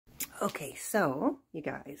Okay, so you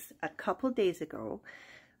guys, a couple days ago,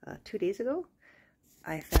 2 days ago,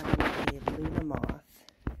 I found a Luna moth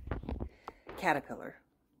caterpillar,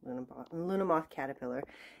 Luna moth caterpillar,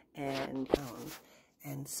 and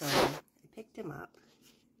so I picked him up,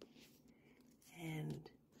 and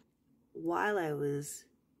while I was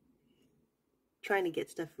trying to get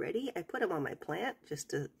stuff ready, I put him on my plant just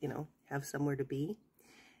to, have somewhere to be,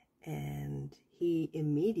 and he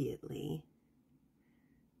immediately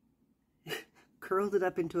curled it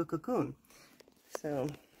up into a cocoon. So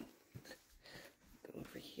go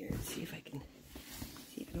over here and see if I can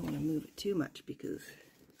see if I don't want to move it too much because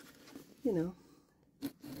he's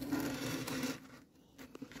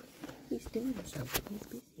doing something. He's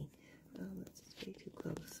busy. Oh, that's just way too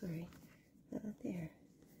close. Sorry. There.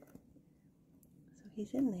 So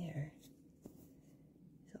he's in there.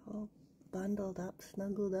 He's all bundled up,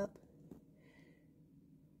 snuggled up.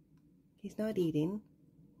 He's not eating.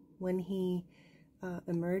 When he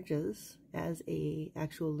emerges as a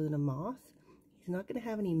actual Luna moth, he's not going to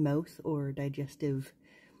have any mouth or digestive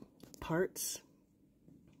parts,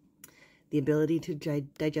 the ability to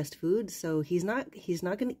digest food. So he's not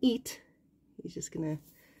going to eat. He's just going to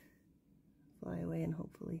fly away and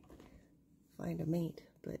hopefully find a mate.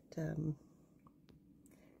 But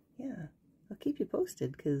yeah, I'll keep you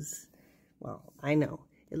posted because, well, I know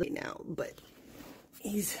it looks now, but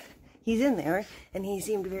he's in there, and he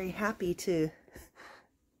seemed very happy to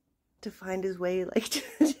find his way, like,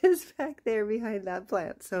 just back there behind that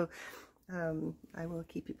plant. So I will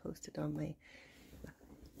keep you posted on my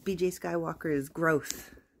BJ Skywalker's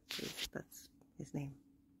growth. That's his name.